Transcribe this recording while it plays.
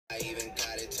I even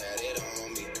got it tatted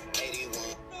on me. 81.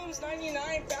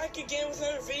 99 back again with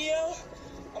another video.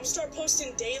 I'm gonna start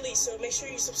posting daily, so make sure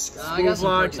you subscribe. School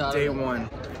vlog day 1.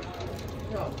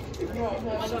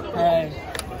 Hey.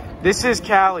 This is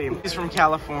Callie. He's from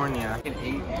California.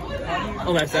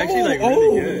 Oh, that's actually like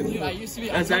really good. Dude, I used to be.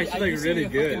 That's actually like really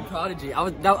good. Prodigy. I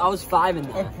was 5 in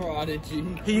that. A prodigy.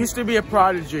 He used to be a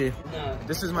prodigy. No.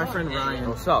 This is my friend Ryan.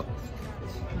 What's up?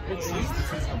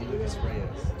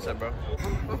 What's up, bro?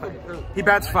 He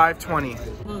bats 520.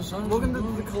 Welcome to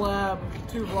the collab.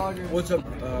 2 vloggers. What's up?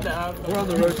 We're on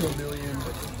the road to 1 million.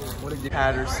 What a good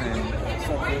Patterson.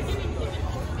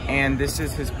 And this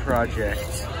is his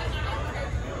project.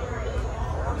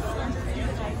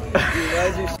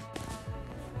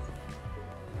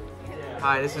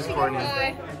 Hi, this is Courtney.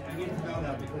 Hi.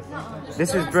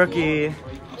 This is Brookie.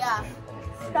 Yeah.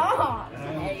 Stop.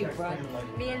 Hey, bro.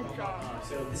 Being strong.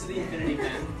 So this is the Infinity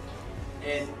Pen.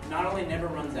 It not only never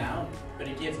runs out, but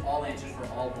it gives all answers for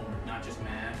all homework, not just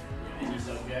math, any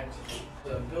subject.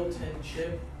 The built-in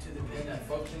chip to the pen that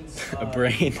functions A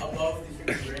brain. above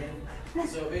the freaking brain.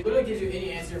 So it literally gives you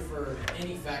any answer for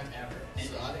any fact ever. And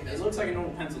so I think it looks like a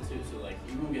normal pencil too, so like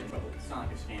you won't get in trouble. It's not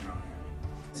like a scammer on here.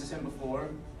 This is him before,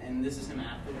 and this is him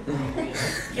after.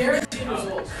 Guaranteed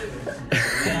results too.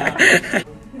 Yeah.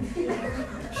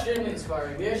 Extremely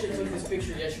inspiring. We actually took this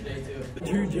picture yesterday too.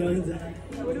 Drew Jones.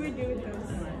 What do we do with this?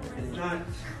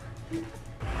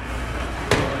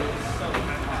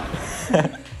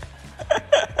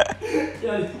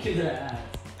 Yo, look at that.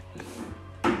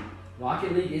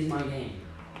 Rocket League is my game.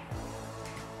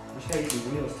 I should get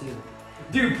some wheels too.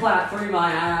 Dude, plat 3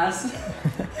 my ass.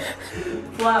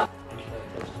 Plat.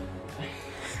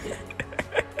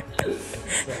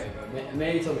 Sorry, bro.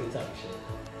 Manny told me to talk shit.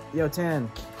 Yo, Tan.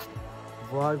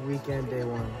 Vlog weekend day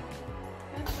 1.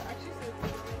 That's actually so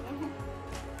cool.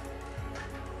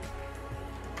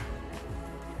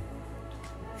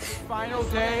 Final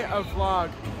day of vlog.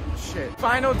 Shit.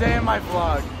 Final day of my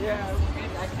vlog. Yeah.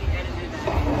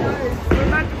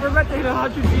 We're about to hit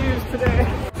 100 views today.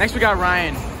 Next we got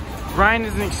Ryan. Ryan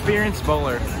is an experienced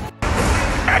bowler.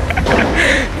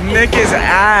 Nick is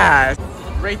ass.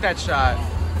 Rate that shot.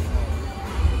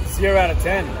 0 out of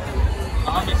 10.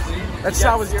 Obviously. That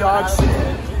shot was dog shit.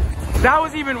 That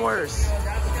was even worse.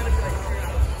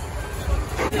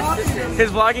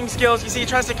 His vlogging skills, you see, he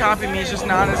tries to copy me, he's just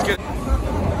not as good.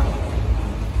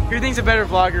 Who thinks a better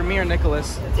vlogger, me or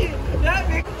Nicholas?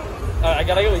 I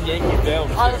gotta go with Yankee Film.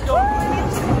 Let's go.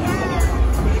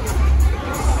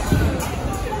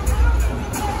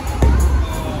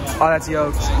 Oh, that's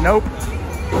yoked. Nope.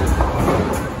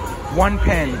 1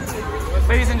 pin.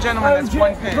 Ladies and gentlemen, that's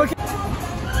 1 pin.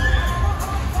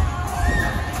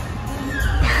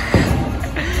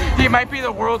 He might be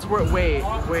the world's worst. Wait.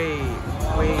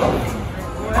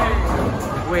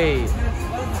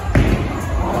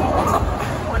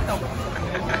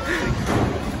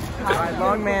 Alright,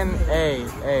 Longman A.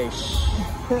 Shh.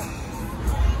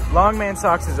 Longman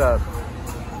socks is up.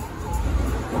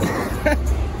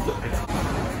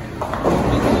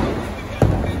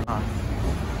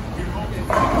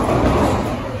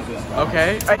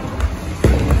 Okay.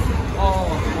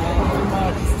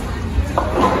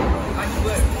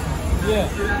 Yeah.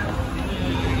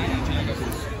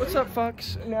 What's up,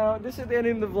 Fox? Now, this is the end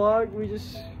of the vlog. We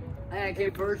just... Hey, I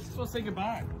came first. Supposed to say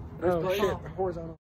goodbye. Oh, shit. Horizontal.